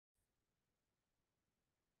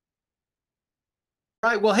All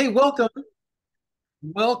right. Well, hey, welcome.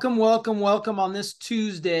 Welcome on this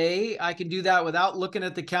Tuesday. I can do that without looking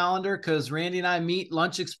at the calendar because Randy and I meet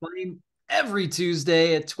Lunch Explained every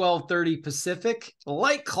Tuesday at 12:30 Pacific,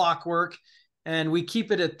 like clockwork. And we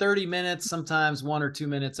keep it at 30 minutes, sometimes 1 or 2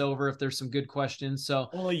 minutes over if there's some good questions. So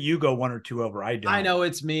Only you go one or two over. I I don't. know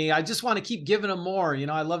it's me. I just want to keep giving them more.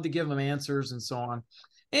 I love to give them answers and so on.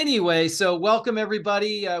 Anyway, so welcome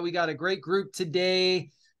everybody. We got a great group today.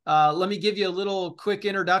 Let me give you a little quick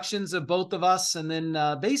introductions of both of us, and then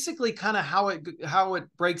basically kind of how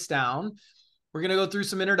it breaks down. We're going to go through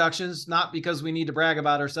some introductions, not because we need to brag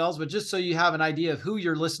about ourselves, but just so you have an idea of who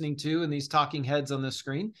you're listening to and these talking heads on the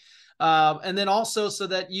screen. And then also so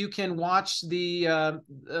that you can watch the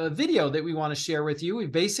video that we want to share with you.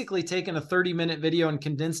 We've basically taken a 30-minute video and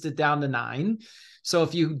condensed it down to 9. So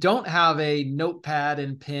if you don't have a notepad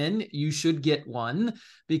and pen, you should get one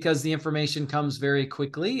because the information comes very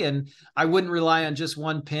quickly. And I wouldn't rely on just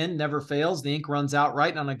one pen, never fails. The ink runs out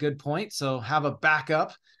right on a good point. So have a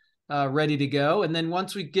backup ready to go. And then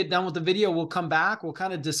once we get done with the video, we'll come back. We'll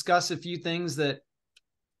kind of discuss a few things that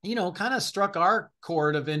kind of struck our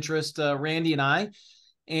chord of interest, Randy and I,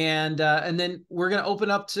 and then we're going to open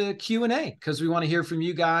up to Q&A because we want to hear from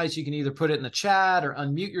you guys. You can either put it in the chat or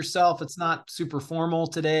unmute yourself. It's not super formal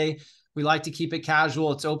today. We like to keep it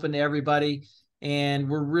casual. It's open to everybody, and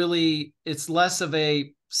it's less of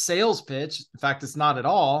a sales pitch. In fact, it's not at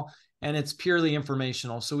all, and it's purely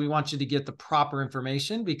informational. So we want you to get the proper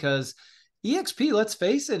information because EXP, let's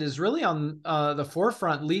face it, is really on the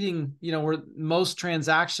forefront, leading, where most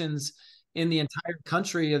transactions in the entire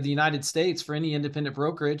country of the United States for any independent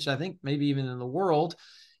brokerage, I think maybe even in the world.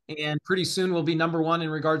 And pretty soon we'll be number one in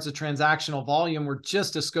regards to transactional volume. We're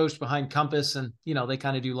just a skosh behind Compass, and, they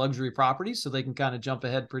kind of do luxury properties, so they can kind of jump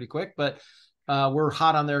ahead pretty quick. But we're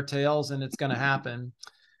hot on their tails, and it's going to happen.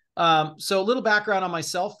 So a little background on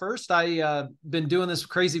myself first. I been doing this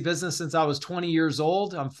crazy business since I was 20 years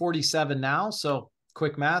old. I'm 47 now. So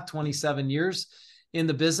quick math, 27 years in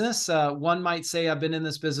the business. One might say I've been in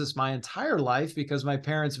this business my entire life because my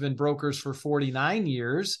parents have been brokers for 49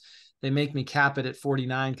 years. They make me cap it at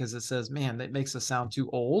 49 because it says, man, that makes us sound too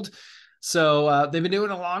old. So they've been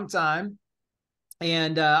doing it a long time.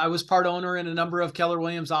 And I was part owner in a number of Keller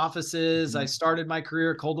Williams offices. I started my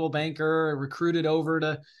career at Coldwell Banker, recruited over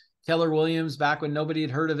to Keller Williams back when nobody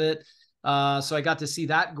had heard of it. So I got to see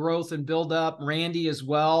that growth and build up. Randy as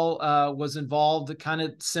well was involved, kind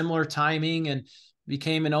of similar timing, and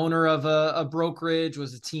became an owner of a brokerage,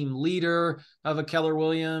 was a team leader of a Keller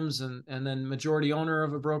Williams, and then majority owner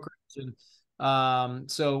of a brokerage. And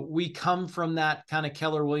so we come from that kind of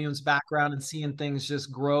Keller Williams background and seeing things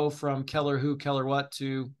just grow from Keller who, Keller what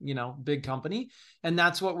to, big company. And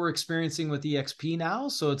that's what we're experiencing with EXP now.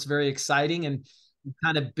 So it's very exciting, and we've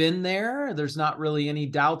kind of been there. There's not really any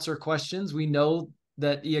doubts or questions. We know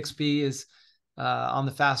that EXP is on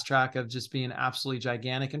the fast track of just being absolutely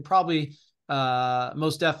gigantic, and probably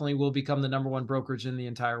most definitely will become the number one brokerage in the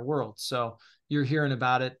entire world. So you're hearing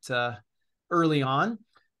about it early on.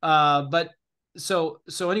 But so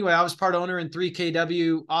anyway, I was part owner in 3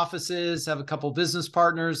 KW offices, have a couple business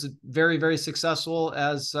partners, very, very successful,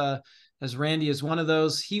 as Randy is one of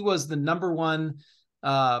those. He was the number one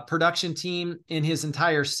production team in his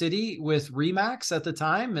entire city with Remax at the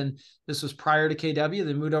time. And this was prior to KW.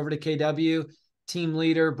 They moved over to KW, team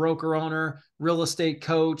leader, broker owner, real estate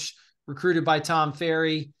coach, recruited by Tom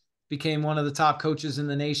Ferry, became one of the top coaches in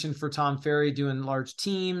the nation for Tom Ferry, doing large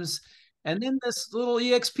teams. And then this little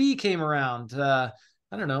EXP came around, I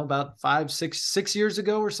don't know, about 6 years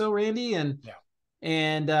ago or so, Randy. And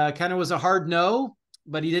kind of was a hard no,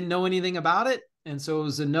 but he didn't know anything about it. And so it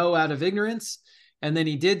was a no out of ignorance. And then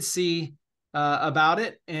he did see about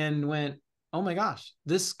it and went, oh my gosh,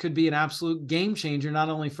 this could be an absolute game changer, not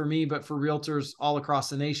only for me, but for realtors all across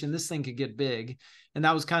the nation. This thing could get big. And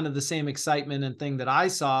that was kind of the same excitement and thing that I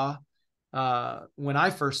saw when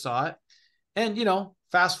I first saw it. And,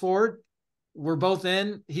 fast forward, we're both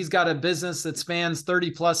in. He's got a business that spans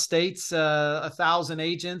 30 plus states, 1,000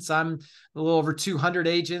 agents. I'm a little over 200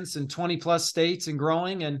 agents in 20 plus states and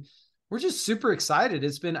growing. And we're just super excited.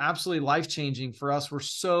 It's been absolutely life-changing for us. We're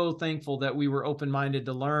so thankful that we were open-minded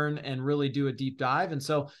to learn and really do a deep dive. And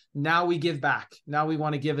so now we give back. Now we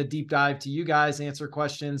want to give a deep dive to you guys, answer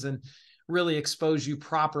questions, and really expose you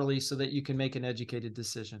properly so that you can make an educated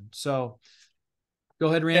decision. So go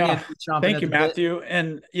ahead, Randy. Yeah. Thank you, Matthew.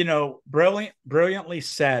 And, brilliantly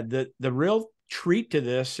said. That the real treat to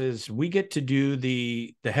this is we get to do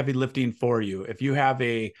the heavy lifting for you. If you have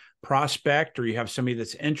a prospect, or you have somebody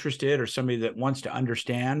that's interested, or somebody that wants to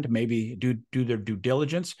understand, maybe do their due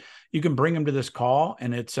diligence, you can bring them to this call,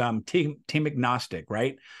 and it's team agnostic,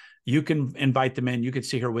 right? You can invite them in, you can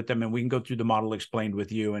sit here with them, and we can go through the model explained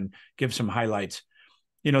with you and give some highlights.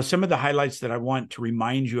 Some of the highlights that I want to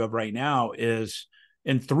remind you of right now is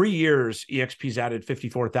in 3 years, eXp's added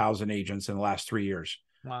 54,000 agents in the last 3 years.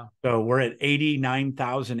 Wow. So we're at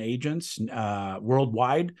 89,000 agents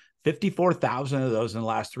worldwide, 54,000 of those in the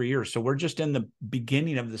last 3 years. So we're just in the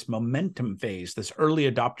beginning of this momentum phase, this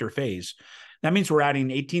early adopter phase. That means we're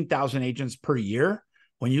adding 18,000 agents per year.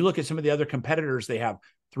 When you look at some of the other competitors, they have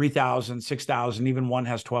 3,000, 6,000, even one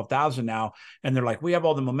has 12,000 now. And they're like, we have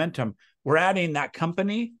all the momentum. We're adding that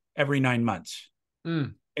company every 9 months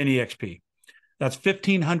in eXp. That's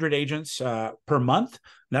 1,500 agents per month.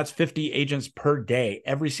 That's 50 agents per day.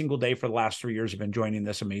 Every single day for the last 3 years have been joining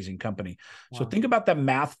this amazing company. Wow. So think about that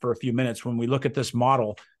math for a few minutes when we look at this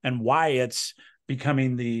model and why it's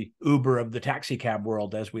becoming the Uber of the taxi cab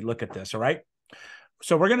world as we look at this, all right?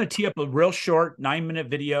 So we're going to tee up a real short 9-minute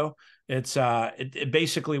video. It's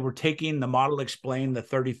basically, we're taking the model explained, the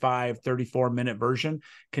 35, 34-minute version,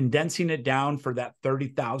 condensing it down for that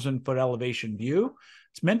 30,000 foot elevation view.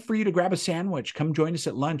 It's meant for you to grab a sandwich. Come join us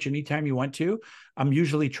at lunch anytime you want to. I'm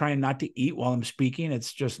usually trying not to eat while I'm speaking.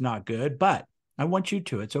 It's just not good, but I want you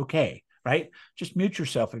to. It's okay, right? Just mute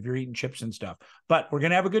yourself if you're eating chips and stuff. But we're going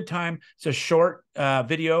to have a good time. It's a short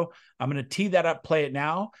video. I'm going to tee that up, play it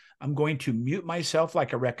now. I'm going to mute myself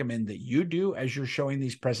like I recommend that you do as you're showing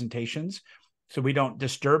these presentations so we don't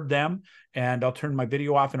disturb them. And I'll turn my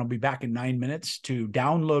video off, and I'll be back in 9 minutes to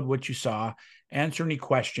download what you saw, answer any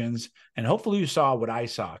questions, and hopefully you saw what I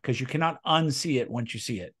saw, because you cannot unsee it once you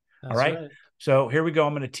see it. That's all right? So here we go.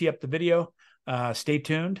 I'm going to tee up the video. Stay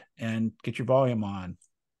tuned and get your volume on.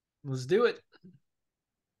 Let's do it.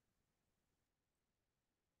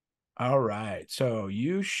 All right. So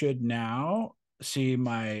you should now see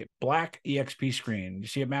my black eXp screen. You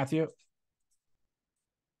see it, Matthew?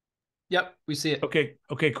 Yep, we see it.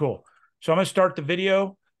 Okay, cool. So I'm going to start the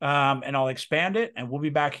video and I'll expand it, and we'll be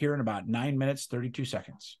back here in about 9 minutes, 32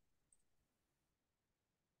 seconds.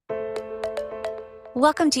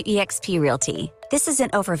 Welcome to eXp Realty. This is an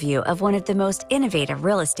overview of one of the most innovative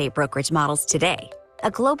real estate brokerage models today. A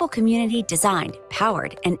global community designed,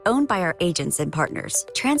 powered, and owned by our agents and partners,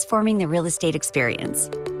 transforming the real estate experience.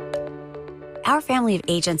 Our family of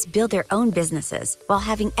agents build their own businesses while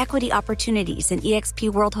having equity opportunities in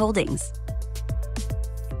eXp World Holdings.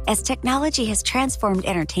 As technology has transformed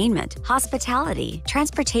entertainment, hospitality,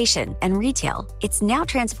 transportation, and retail, it's now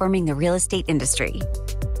transforming the real estate industry.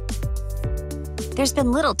 There's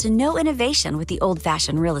been little to no innovation with the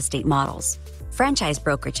old-fashioned real estate models. Franchise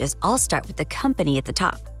brokerages all start with the company at the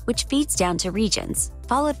top, which feeds down to regions,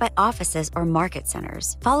 followed by offices or market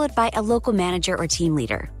centers, followed by a local manager or team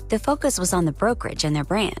leader. The focus was on the brokerage and their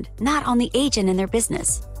brand, not on the agent and their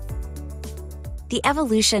business. The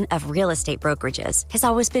evolution of real estate brokerages has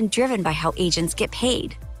always been driven by how agents get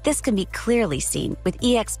paid. This can be clearly seen with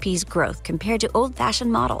eXp's growth compared to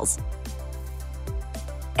old-fashioned models.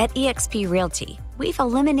 At eXp Realty, we've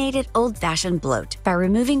eliminated old-fashioned bloat by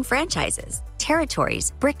removing franchises,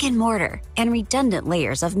 territories, brick and mortar, and redundant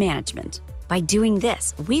layers of management. By doing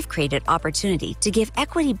this, we've created opportunity to give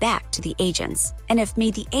equity back to the agents and have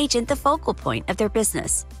made the agent the focal point of their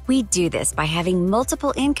business. We do this by having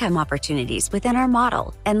multiple income opportunities within our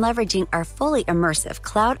model and leveraging our fully immersive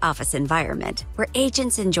cloud office environment where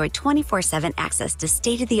agents enjoy 24/7 access to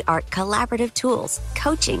state-of-the-art collaborative tools,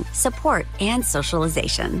 coaching, support, and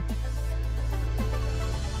socialization.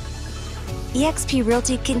 eXp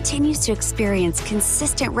Realty continues to experience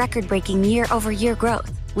consistent record-breaking year-over-year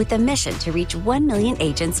growth with a mission to reach 1 million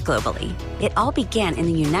agents globally. It all began in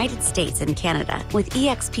the United States and Canada, with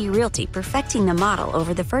eXp Realty perfecting the model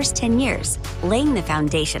over the first 10 years, laying the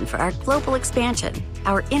foundation for our global expansion.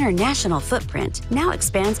 Our international footprint now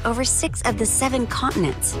expands over 6 of the 7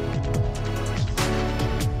 continents.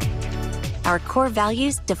 Our core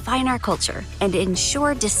values define our culture and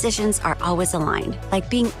ensure decisions are always aligned, like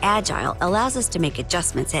being agile allows us to make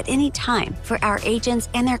adjustments at any time for our agents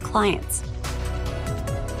and their clients.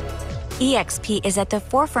 eXp is at the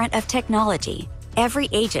forefront of technology. Every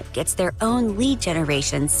agent gets their own lead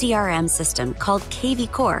generation CRM system called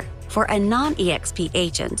KV Core. For a non-eXp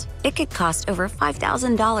agent, it could cost over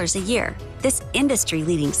 $5,000 a year. This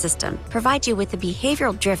industry-leading system provides you with a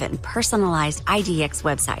behavioral-driven, personalized IDX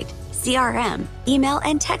website, CRM, email,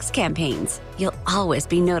 and text campaigns. You'll always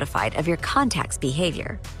be notified of your contact's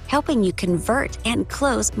behavior, helping you convert and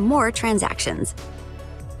close more transactions.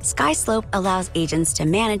 SkySlope allows agents to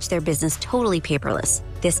manage their business totally paperless.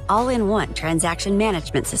 This all-in-one transaction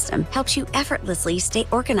management system helps you effortlessly stay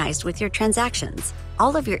organized with your transactions.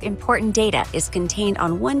 All of your important data is contained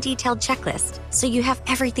on one detailed checklist, so you have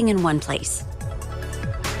everything in one place.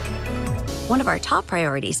 One of our top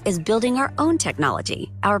priorities is building our own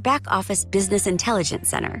technology. Our back-office business intelligence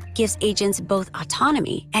center gives agents both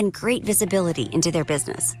autonomy and great visibility into their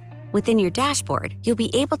business. Within your dashboard, you'll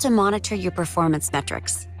be able to monitor your performance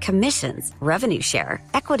metrics, commissions, revenue share,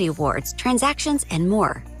 equity awards, transactions, and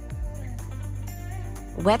more.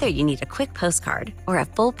 Whether you need a quick postcard or a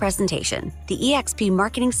full presentation, the eXp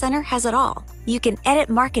Marketing Center has it all. You can edit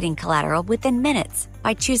marketing collateral within minutes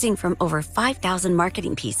by choosing from over 5,000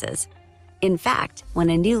 marketing pieces. In fact, when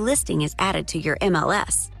a new listing is added to your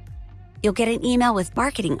MLS, you'll get an email with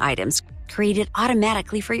marketing items created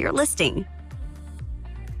automatically for your listing.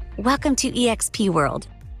 Welcome to eXp World,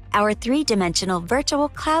 our three-dimensional virtual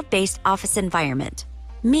cloud-based office environment.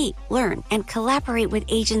 Meet, learn, and collaborate with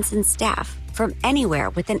agents and staff from anywhere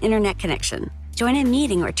with an internet connection. Join a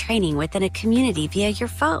meeting or training within a community via your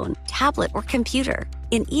phone, tablet, or computer.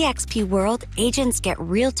 In eXp World, agents get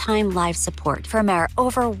real-time live support from our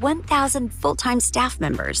over 1,000 full-time staff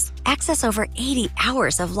members. Access over 80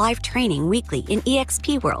 hours of live training weekly in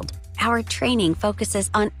eXp World. Our training focuses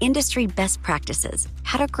on industry best practices,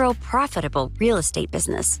 how to grow profitable real estate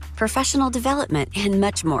business, professional development, and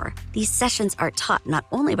much more. These sessions are taught not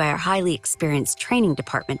only by our highly experienced training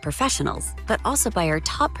department professionals, but also by our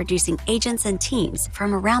top producing agents and teams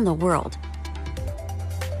from around the world.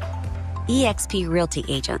 eXp Realty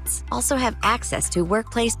agents also have access to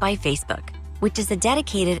Workplace by Facebook, which is a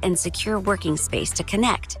dedicated and secure working space to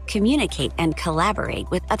connect, communicate, and collaborate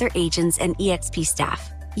with other agents and eXp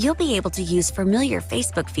staff. You'll be able to use familiar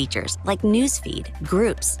Facebook features like newsfeed,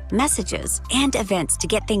 groups, messages, and events to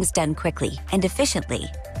get things done quickly and efficiently.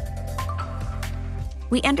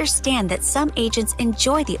 We understand that some agents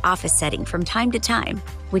enjoy the office setting from time to time,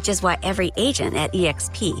 which is why every agent at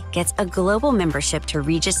eXp gets a global membership to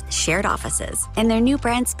Regus shared offices and their new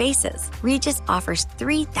brand spaces. Regus offers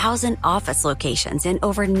 3,000 office locations in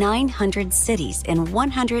over 900 cities in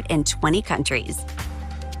 120 countries.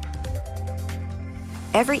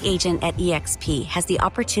 Every agent at eXp has the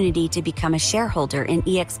opportunity to become a shareholder in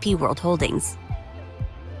eXp World Holdings.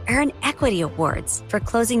 Earn equity awards for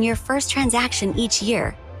closing your first transaction each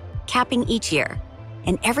year, capping each year,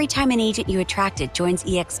 and every time an agent you attracted joins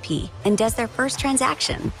eXp and does their first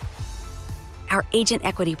transaction. Our agent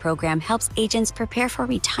equity program helps agents prepare for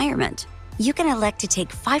retirement. You can elect to take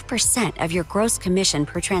 5% of your gross commission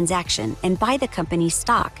per transaction and buy the company's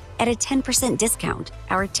stock at a 10% discount.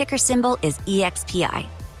 Our ticker symbol is EXPI.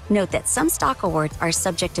 Note that some stock awards are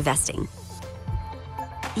subject to vesting.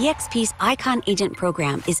 eXp's Icon Agent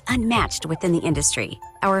program is unmatched within the industry.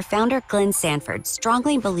 Our founder, Glenn Sanford,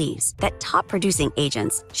 strongly believes that top-producing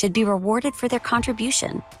agents should be rewarded for their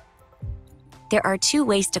contribution. There are 2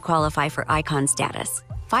 ways to qualify for Icon status: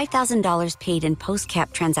 $5,000 paid in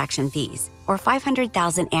post-cap transaction fees, or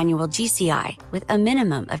 $500,000 annual GCI with a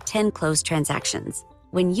minimum of 10 closed transactions.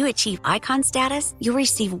 When you achieve Icon status, you'll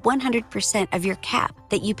receive 100% of your cap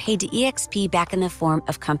that you paid to eXp back in the form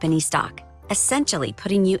of company stock, essentially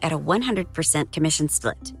putting you at a 100% commission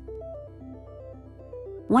split.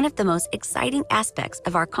 One of the most exciting aspects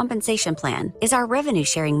of our compensation plan is our revenue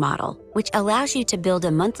sharing model, which allows you to build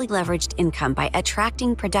a monthly leveraged income by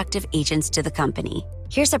attracting productive agents to the company.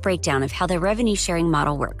 Here's a breakdown of how the revenue sharing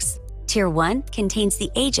model works. Tier 1 contains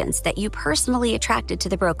the agents that you personally attracted to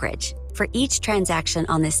the brokerage. For each transaction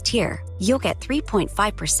on this tier, you'll get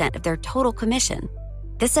 3.5% of their total commission.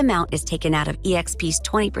 This amount is taken out of eXp's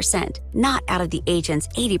 20%, not out of the agent's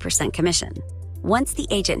 80% commission. Once the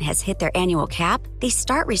agent has hit their annual cap, they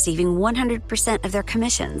start receiving 100% of their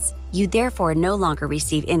commissions. You therefore no longer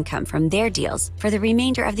receive income from their deals for the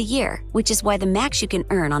remainder of the year, which is why the max you can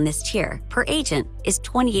earn on this tier per agent is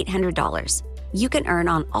 $2,800. You can earn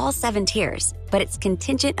on all 7 tiers, but it's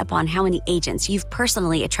contingent upon how many agents you've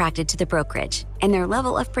personally attracted to the brokerage and their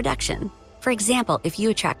level of production. For example, if you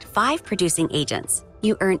attract 5 producing agents,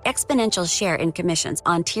 you earn exponential share in commissions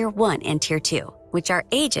on Tier 1 and Tier 2, which are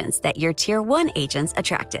agents that your Tier 1 agents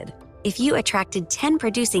attracted. If you attracted 10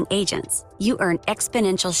 producing agents, you earn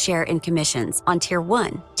exponential share in commissions on Tier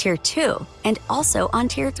 1, Tier 2, and also on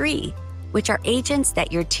Tier 3, which are agents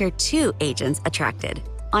that your Tier 2 agents attracted.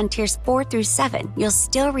 On Tiers 4 through 7, you'll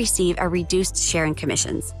still receive a reduced share in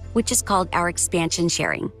commissions, which is called our expansion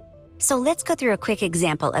sharing. So let's go through a quick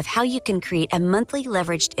example of how you can create a monthly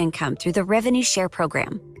leveraged income through the revenue share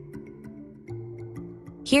program.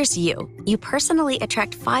 Here's you. You personally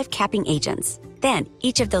attract 5 capping agents. Then,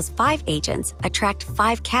 each of those 5 agents attract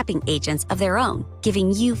 5 capping agents of their own,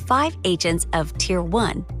 giving you 5 agents of Tier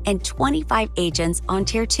 1 and 25 agents on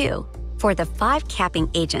Tier 2. For the 5 capping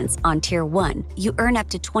agents on Tier 1, you earn up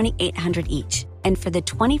to $2,800 each. And for the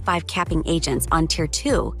 25 capping agents on Tier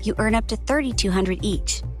 2, you earn up to $3,200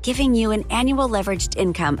 each, giving you an annual leveraged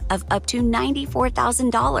income of up to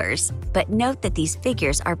 $94,000. But note that these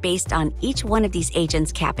figures are based on each one of these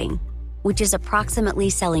agents' capping, which is approximately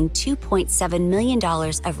selling $2.7 million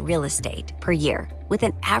of real estate per year, with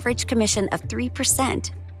an average commission of 3%.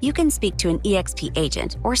 You can speak to an eXp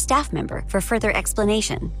agent or staff member for further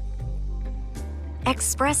explanation.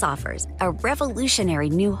 Express offers a revolutionary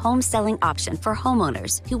new home selling option for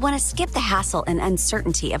homeowners who want to skip the hassle and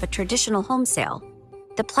uncertainty of a traditional home sale.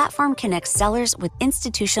 The platform connects sellers with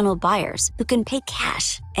institutional buyers who can pay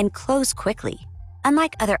cash and close quickly.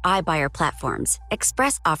 Unlike other iBuyer platforms,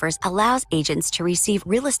 Express Offers allows agents to receive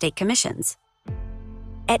real estate commissions.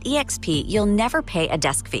 At eXp, you'll never pay a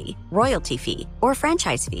desk fee, royalty fee, or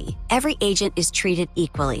franchise fee. Every agent is treated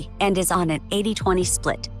equally and is on an 80-20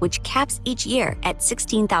 split, which caps each year at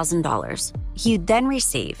 $16,000. You then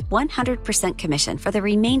receive 100% commission for the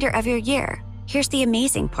remainder of your year. Here's the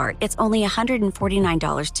amazing part. It's only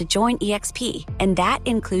 $149 to join eXp, and that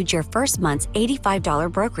includes your first month's $85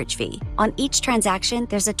 brokerage fee. On each transaction,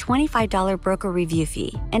 there's a $25 broker review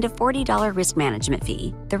fee and a $40 risk management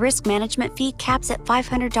fee. The risk management fee caps at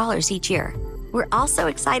 $500 each year. We're also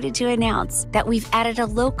excited to announce that we've added a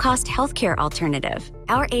low-cost healthcare alternative.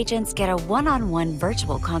 Our agents get a one-on-one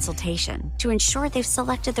virtual consultation to ensure they've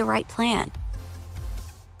selected the right plan.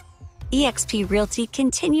 eXp Realty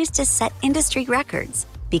continues to set industry records,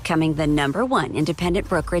 becoming the #1 independent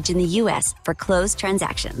brokerage in the U.S. for closed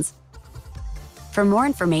transactions. For more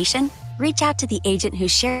information, reach out to the agent who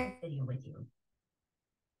shared with you.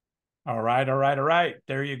 All right.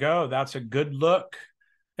 There you go. That's a good look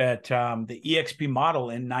at the eXp model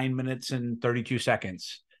in 9 minutes and 32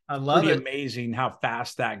 seconds. I love it. Amazing how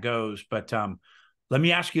fast that goes. But let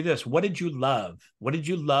me ask you this. What did you love? What did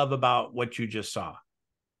you love about what you just saw?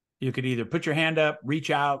 You could either put your hand up,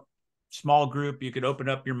 reach out, small group. You could open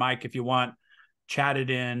up your mic if you want, chat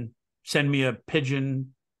it in, send me a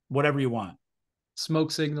pigeon, whatever you want.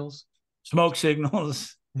 Smoke signals. Smoke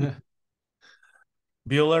signals. Yeah.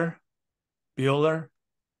 Bueller.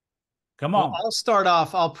 Come on. Well, I'll start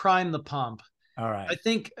off. I'll prime the pump. All right. I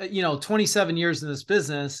think, 27 years in this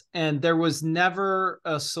business, and there was never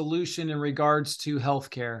a solution in regards to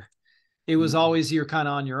healthcare. It was always you're kind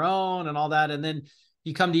of on your own and all that. And then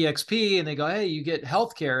you come to eXp and they go, hey, you get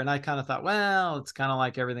healthcare. And I kind of thought, well, it's kind of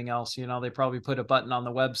like everything else. They probably put a button on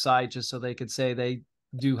the website just so they could say they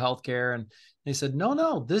do healthcare. And they said,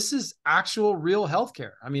 no, this is actual real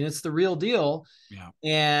healthcare. I mean, it's the real deal. Yeah.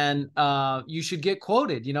 And you should get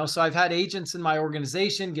quoted, So I've had agents in my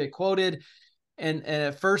organization get quoted. And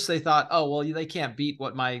at first they thought, oh, well, they can't beat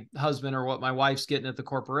what my husband or what my wife's getting at the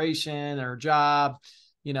corporation or job.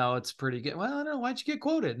 It's pretty good. Well, I don't know. Why'd you get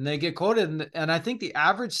quoted? And they get quoted. And I think the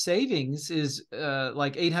average savings is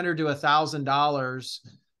like $800 to $1,000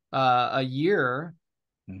 a year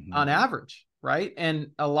on average. Right.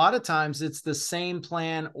 And a lot of times it's the same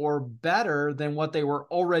plan or better than what they were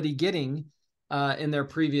already getting in their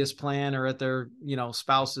previous plan or at their,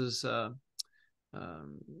 spouse's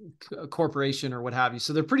corporation or what have you.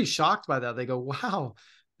 So they're pretty shocked by that. They go, wow,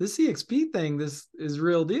 this eXp thing, this is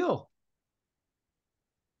real deal.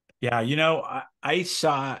 Yeah, I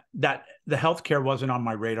saw that the healthcare wasn't on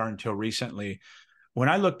my radar until recently. When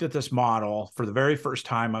I looked at this model for the very first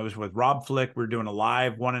time, I was with Rob Flick. We were doing a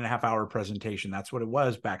live 1.5-hour presentation. That's what it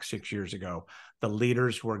was back 6 years ago. The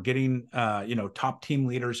leaders were getting, top team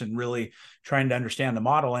leaders and really trying to understand the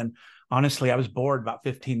model. And honestly, I was bored about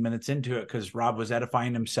 15 minutes into it because Rob was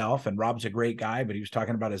edifying himself. And Rob's a great guy, but he was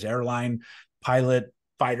talking about his airline, pilot,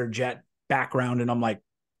 fighter jet background. And I'm like,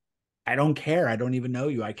 I don't care. I don't even know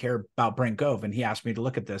you. I care about Brent Gove. And he asked me to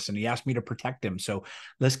look at this and he asked me to protect him. So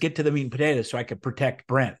let's get to the meat and potatoes so I could protect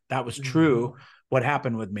Brent. That was true what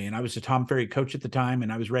happened with me. And I was a Tom Ferry coach at the time.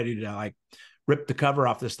 And I was ready to rip the cover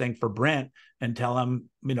off this thing for Brent and tell him,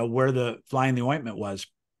 where the fly in the ointment was.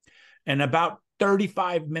 And about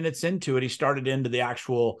 35 minutes into it, he started into the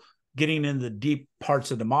actual getting into the deep parts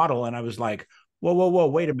of the model. And I was like, whoa,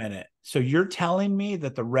 wait a minute. So you're telling me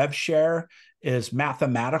that the rev share is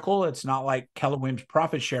mathematical? It's not like Keller Williams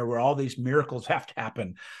profit share where all these miracles have to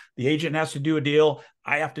happen. The agent has to do a deal.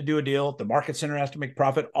 I have to do a deal. The market center has to make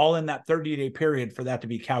profit all in that 30-day period for that to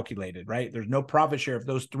be calculated, right? There's no profit share if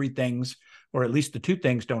those 3 things, or at least the 2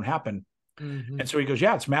 things don't happen. And so he goes,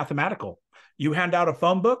 yeah, it's mathematical. You hand out a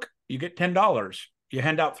phone book, you get $10. You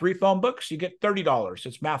hand out 3 phone books, you get $30.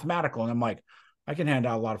 It's mathematical. And I'm like, I can hand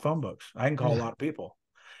out a lot of phone books. I can call a lot of people.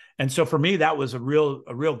 And so for me, that was a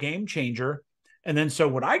real game changer. And then so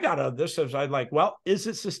what I got out of this is I like, well, is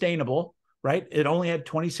it sustainable? Right? It only had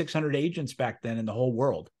 2,600 agents back then in the whole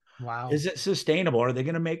world. Wow. Is it sustainable? Are they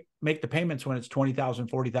going to make the payments when it's 20,000,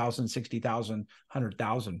 40,000, 60,000,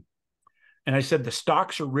 100,000? And I said, the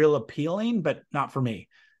stocks are real appealing, but not for me.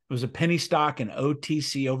 It was a penny stock and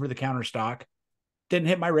OTC, over the counter stock. Didn't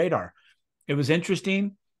hit my radar. It was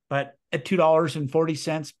interesting, but at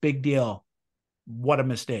 $2.40, big deal. What a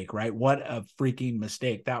mistake, right? What a freaking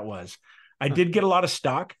mistake that was. I did get a lot of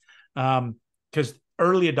stock because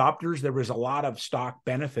early adopters, there was a lot of stock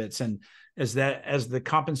benefits. And as the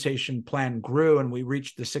compensation plan grew and we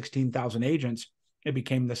reached the 16,000 agents, it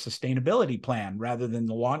became the sustainability plan rather than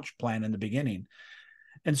the launch plan in the beginning.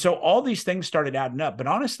 And so all these things started adding up. But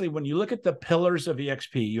honestly, when you look at the pillars of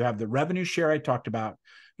EXP, you have the revenue share I talked about,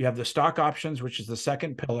 you have the stock options, which is the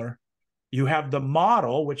second pillar. You have the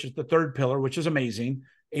model, which is the third pillar, which is amazing,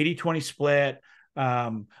 80-20 split,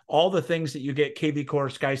 all the things that you get, KV Core,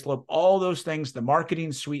 SkySlope, all those things, the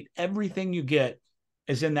marketing suite, everything you get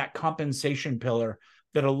is in that compensation pillar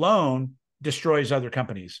that alone destroys other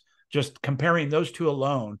companies. Just comparing those two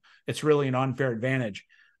alone, it's really an unfair advantage.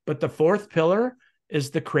 But the fourth pillar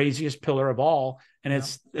is the craziest pillar of all. And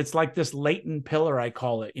it's like this latent pillar, I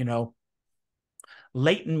call it,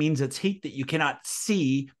 Latent means it's heat that you cannot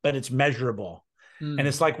see, but it's measurable. And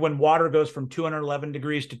it's like when water goes from 211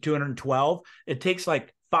 degrees to 212, it takes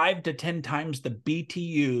like 5 to 10 times the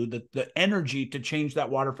BTU, the energy to change that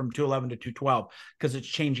water from 211 to 212 because it's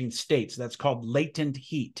changing states. That's called latent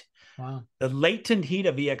heat. Wow. The latent heat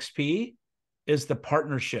of EXP is the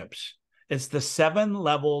partnerships. It's the 7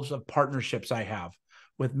 levels of partnerships I have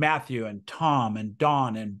with Matthew and Tom and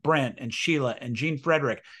Dawn and Brent and Sheila and Jean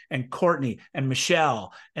Frederick and Courtney and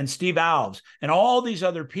Michelle and Steve Alves and all these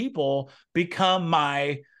other people become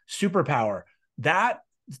my superpower. That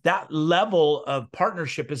level of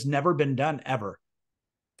partnership has never been done ever.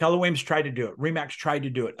 Keller Williams tried to do it. Remax tried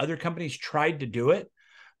to do it. Other companies tried to do it,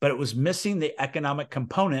 but it was missing the economic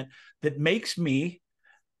component that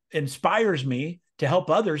inspires me to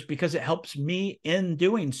help others because it helps me in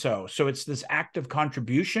doing so. So it's this act of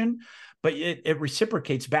contribution, but it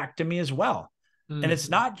reciprocates back to me as well. And it's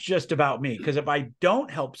not just about me, because if I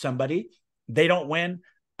don't help somebody, they don't win,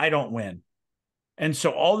 I don't win. And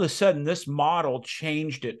so all of a sudden, this model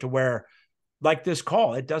changed it to where, like this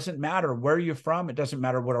call, it doesn't matter where you're from. It doesn't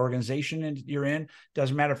matter what organization you're in. It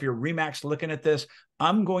doesn't matter if you're Remax looking at this.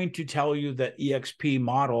 I'm going to tell you that EXP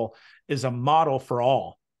model is a model for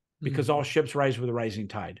all, because all ships rise with a rising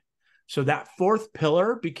tide. So that fourth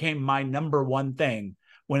pillar became my number one thing,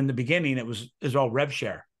 when in the beginning it was all rev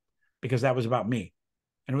share, because that was about me.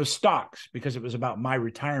 And it was stocks because it was about my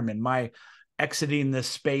retirement, my exiting this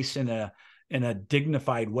space in a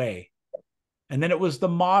dignified way. And then it was the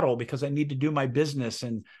model because I need to do my business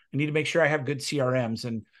and I need to make sure I have good CRMs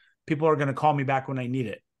and people are going to call me back when I need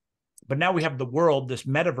it. But now we have the world, this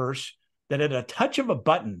metaverse, that at a touch of a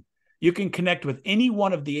button, you can connect with any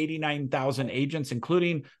one of the 89,000 agents,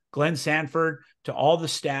 including Glenn Sanford, to all the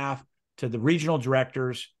staff, to the regional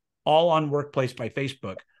directors, all on Workplace by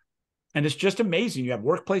Facebook. And it's just amazing. You have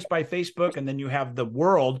Workplace by Facebook, and then you have the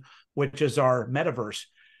world, which is our metaverse.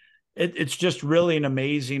 It's just really an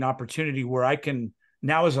amazing opportunity where I can,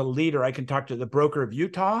 now as a leader, I can talk to the broker of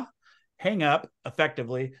Utah, hang up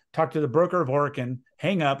effectively, talk to the broker of Oregon,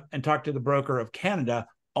 hang up, and talk to the broker of Canada,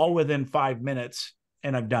 all within 5 minutes,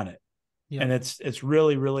 and I've done it. Yeah. And it's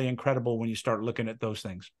really, really incredible when you start looking at those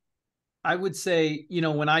things. I would say,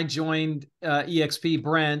 when I joined EXP,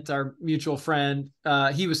 Brent, our mutual friend,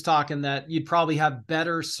 he was talking that you'd probably have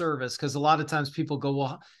better service, because a lot of times people go,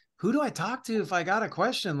 well, who do I talk to if I got a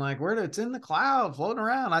question? Like, it's in the cloud floating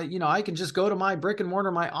around. I can just go to my brick and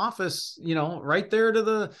mortar, my office, right there to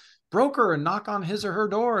the broker and knock on his or her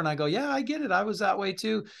door. And I go, yeah, I get it. I was that way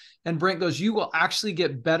too. And Brent goes, you will actually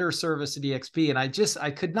get better service at EXP. And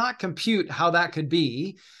I could not compute how that could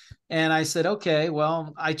be. And I said, okay,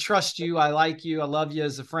 well, I trust you. I like you. I love you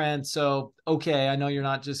as a friend. So, okay, I know you're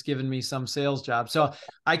not just giving me some sales job. So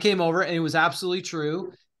I came over, and it was absolutely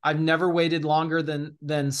true. I've never waited longer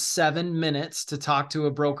than 7 minutes to talk to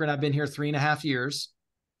a broker. And I've been here 3.5 years.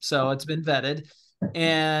 So it's been vetted.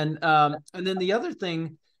 And then the other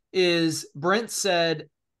thing is, Brent said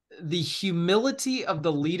the humility of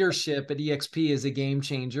the leadership at EXP is a game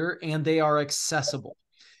changer, and they are accessible.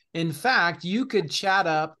 In fact, you could chat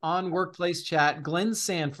up on Workplace Chat, Glenn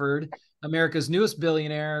Sanford, America's newest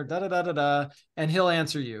billionaire, and he'll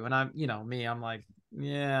answer you. And I'm like,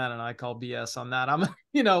 yeah, I don't know. I call BS on that. I'm,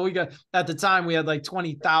 we got, at the time we had like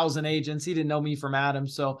 20,000 agents. He didn't know me from Adam.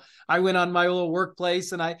 So I went on my little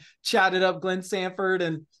workplace and I chatted up Glenn Sanford,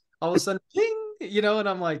 and all of a sudden, ping, and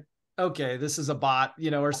I'm like, okay, this is a bot,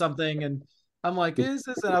 or something. And I'm like, is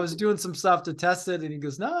this? And I was doing some stuff to test it. And he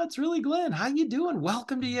goes, no, it's really Glenn. How you doing?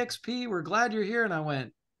 Welcome to EXP. We're glad you're here. And I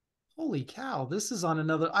went, holy cow, this is on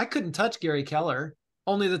another. I couldn't touch Gary Keller,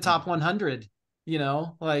 only the top 100,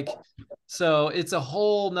 so it's a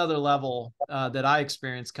whole nother level that I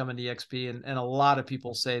experienced coming to EXP. And a lot of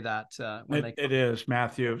people say that it is,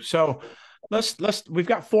 Matthew. So we've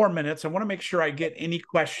got 4 minutes. I want to make sure I get any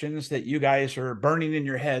questions that you guys are burning in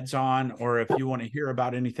your heads on, or if you want to hear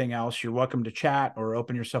about anything else, you're welcome to chat or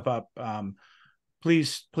open yourself up.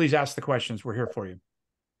 Please ask the questions. We're here for you.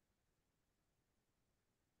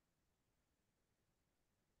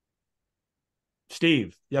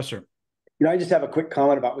 Steve. Yes, sir. I just have a quick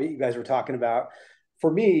comment about what you guys were talking about.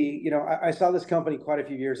 For me, I saw this company quite a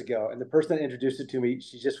few years ago, and the person that introduced it to me,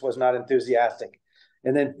 she just was not enthusiastic.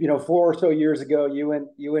 And then, 4 or so years ago, you and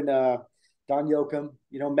Don Yoakum,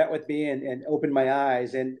 met with me and opened my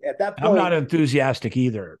eyes. And at that point, I'm not enthusiastic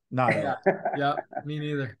either. Not yeah, me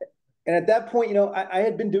neither. And at that point, I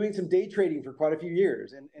had been doing some day trading for quite a few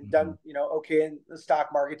years and done, okay in the stock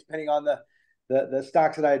market, depending on the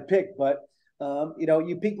stocks that I had picked. But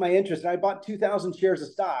you piqued my interest, and I bought 2,000 shares of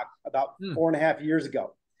stock about 4.5 years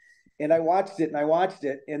ago. And I watched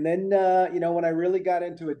it. And then, when I really got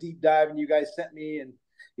into a deep dive and you guys sent me and,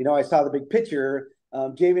 I saw the big picture,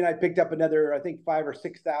 Jamie and I picked up another, I think 5,000 or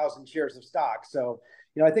 6,000 shares of stock. So,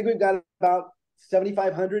 I think we've got about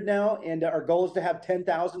 7,500 now. And our goal is to have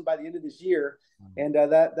 10,000 by the end of this year. And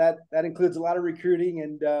that includes a lot of recruiting.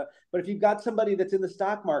 And but if you've got somebody that's in the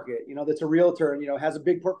stock market, that's a realtor and, has a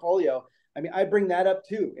big portfolio, I bring that up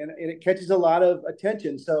too, and it catches a lot of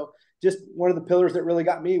attention. So just one of the pillars that really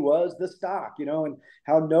got me was the stock, and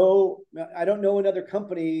how I don't know another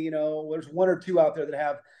company, there's 1 or 2 out there that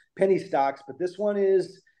have penny stocks, but this one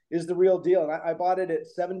is the real deal. And I bought it at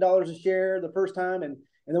 $7 a share the first time, and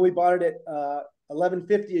then we bought it at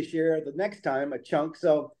 $11.50 a share the next time, a chunk.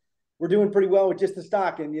 So we're doing pretty well with just the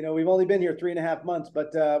stock, and we've only been here 3.5 months,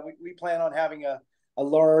 but we plan on having a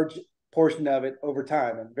large portion of it over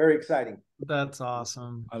time, and very exciting. That's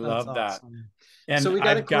awesome. I love that. And so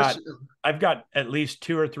I've got at least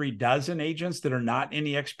 2 or 3 dozen agents that are not in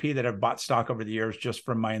EXP that have bought stock over the years just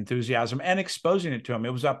from my enthusiasm and exposing it to them. It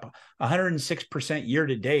was up 106% year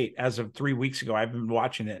to date as of 3 weeks ago. I've been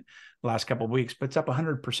watching it the last couple of weeks, but it's up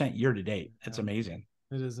 100% year to date. It's amazing.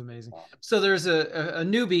 It is amazing. So there's a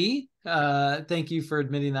newbie. Thank you for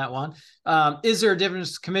admitting that one. Is there a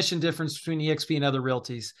commission difference between EXP and other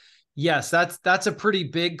realties? Yes, that's a pretty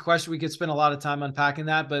big question. We could spend a lot of time unpacking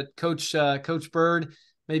that, but Coach Byrd,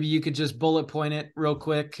 maybe you could just bullet point it real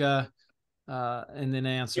quick and then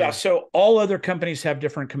answer. Yeah, so all other companies have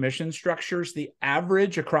different commission structures. The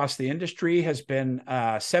average across the industry has been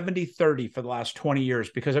 70-30 for the last 20 years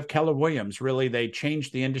because of Keller Williams. Really, they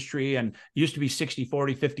changed the industry and used to be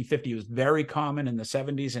 60-40, 50-50. It was very common in the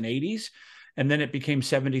 70s and 80s. And then it became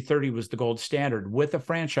 70-30 was the gold standard with a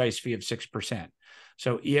franchise fee of 6%.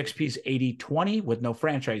 So EXP's 80-20 with no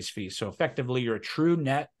franchise fee. So effectively, you're a true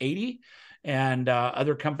net 80. And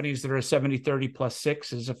other companies that are a 70-30 plus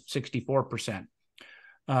 6 is a 64%.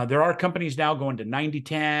 There are companies now going to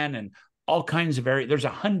 90-10 and all kinds of there's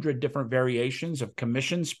 100 different variations of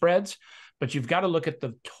commission spreads, but you've got to look at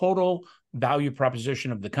the total value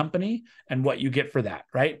proposition of the company and what you get for that,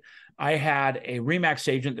 right? I had a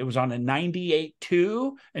Remax agent that was on a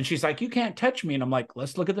 98.2, and she's like, you can't touch me. And I'm like,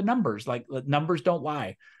 let's look at the numbers. Like, numbers don't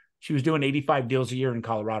lie. She was doing 85 deals a year in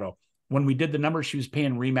Colorado. When we did the numbers, she was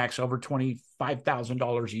paying Remax over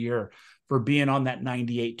 $25,000 a year for being on that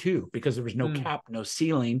 98.2 because there was no cap, no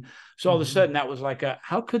ceiling. So all of a sudden that was like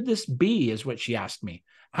how could this be is what she asked me.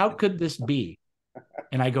 How could this be?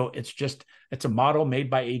 And I go, it's a model made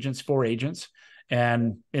by agents for agents.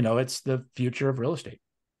 And, it's the future of real estate.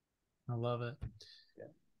 I love it.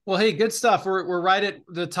 Well, hey, good stuff. We're right at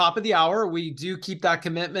the top of the hour. We do keep that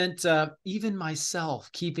commitment. Even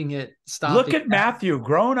myself, keeping it stopped. Look at Matthew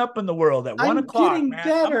growing up in the world at 1 o'clock. Getting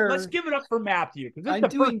better. Let's give it up for Matthew because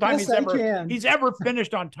this is the first time he's ever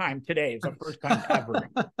finished on time. Today is the first time ever.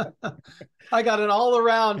 I got it all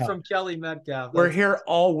around from Kelly Metcalf. We're here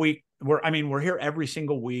all week. We're here every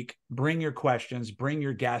single week. Bring your questions. Bring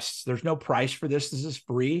your guests. There's no price for this. This is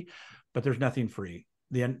free, but there's nothing free.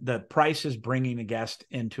 The price is bringing a guest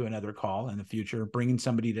into another call in the future, bringing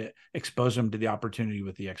somebody to expose them to the opportunity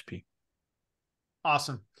with EXP.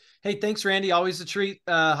 Awesome. Hey, thanks, Randy. Always a treat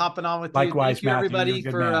hopping on with you. Likewise, Thank you, Matthew, everybody,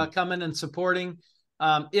 for coming and supporting.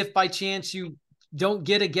 If by chance you don't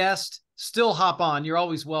get a guest, still hop on. You're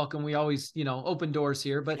always welcome. We always, open doors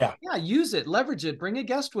here, but yeah, use it, leverage it, bring a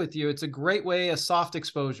guest with you. It's a great way, a soft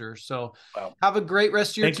exposure. So have a great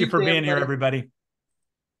rest of your Thank you Tuesday, for being here, everybody.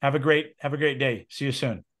 Have a great day. See you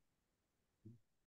soon.